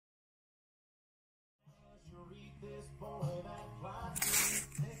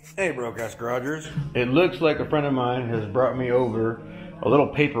Hey, Broadcast Rogers. It looks like a friend of mine has brought me over a little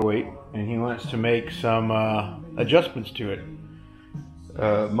paperweight, and he wants to make some adjustments to it.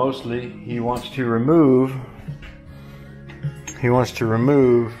 Mostly, he wants to remove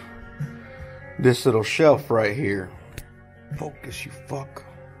this little shelf right here. Focus, you fuck.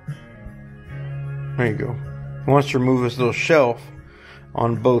 There you go. He wants to remove this little shelf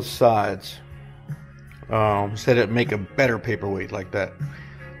on both sides. Said it'd make a better paperweight like that.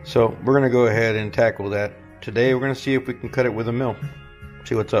 So we're going to go ahead and tackle that. Today we're going to see if we can cut it with a mill.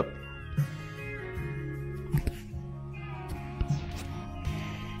 See what's up.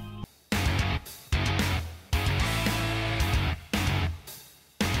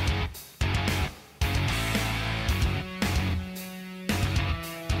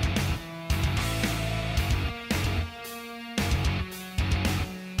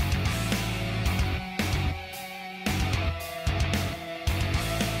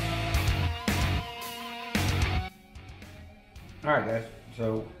 Alright guys,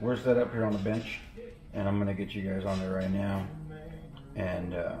 so we're set up here on the bench, and I'm going to get you guys on there right now.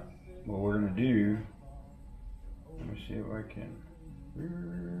 And what we're going to do, let me see if I can,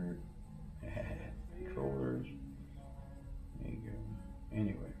 controllers, there you go,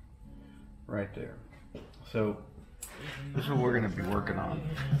 anyway, right there. So this is what we're going to be working on.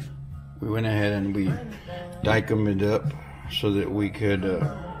 We went ahead and we dichromed it up so that we could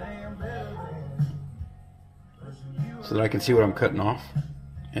so that I can see what I'm cutting off,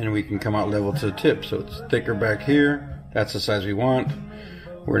 and we can come out level to the tip. So it's thicker back here. That's the size we want.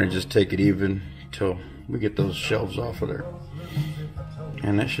 We're gonna just take it even till we get those shelves off of there,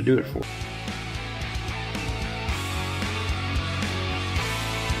 and that should do it for it.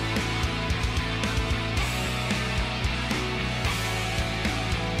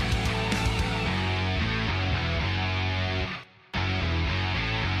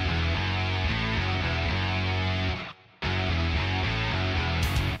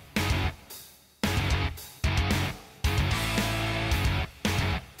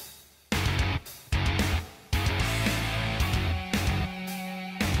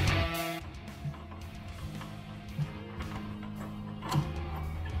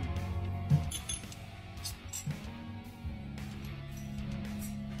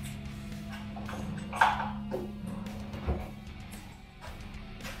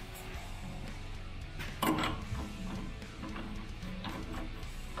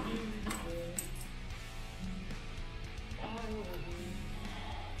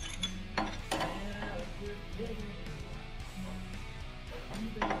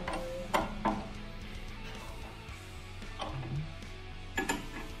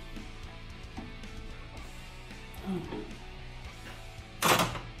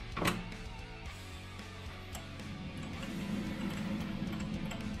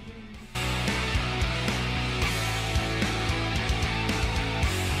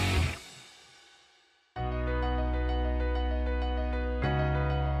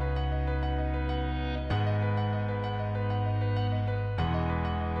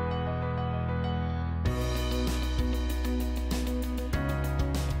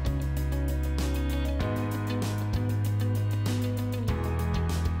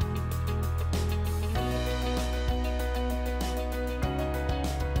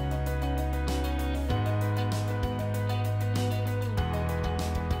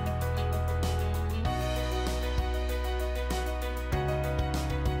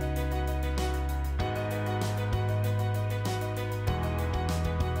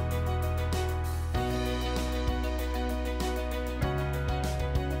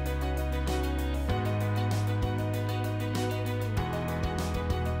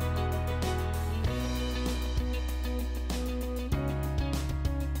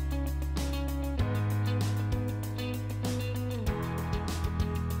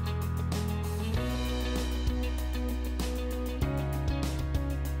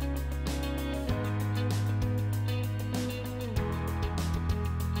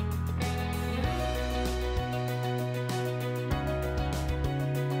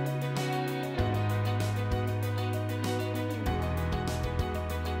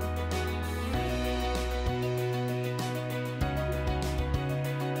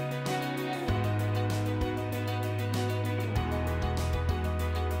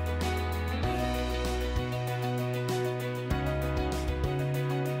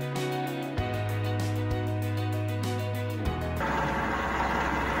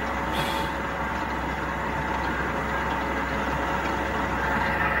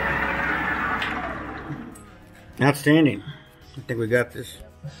 Outstanding. I think we got this.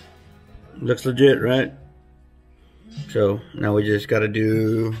 Looks legit, right? So now we just got to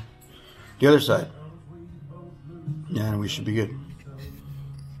do the other side. Yeah, and we should be good.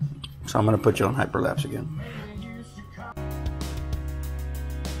 So I'm going to put you on hyperlapse again.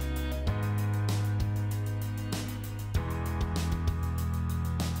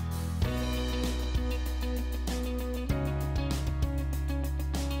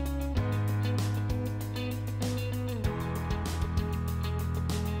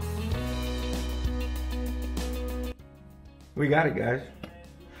 We got it, guys.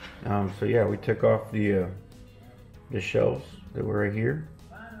 So yeah, we took off the shelves that were right here.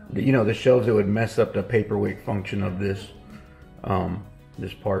 You know, the shelves that would mess up the paperweight function of this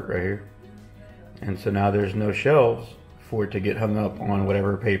this part right here. And so now there's no shelves for it to get hung up on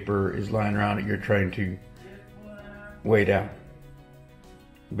whatever paper is lying around that you're trying to weigh down.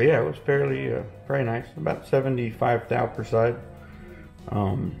 But yeah, it was fairly nice. About 75 thou per side.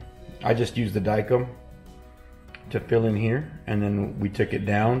 I just used the Dicom to fill in here, and then we took it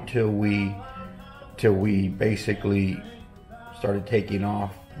down till we basically started taking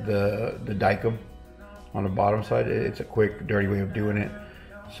off the Dicom on the bottom side. It's a quick, dirty way of doing it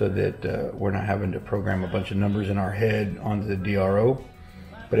so that we're not having to program a bunch of numbers in our head onto the DRO.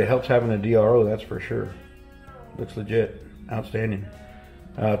 But it helps having a DRO, that's for sure. Looks legit, outstanding.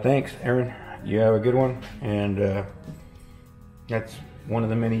 Thanks, Aaron. You have a good one, and that's one of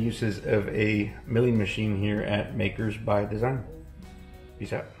the many uses of a milling machine here at Makers by Design.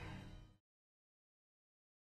 Peace out.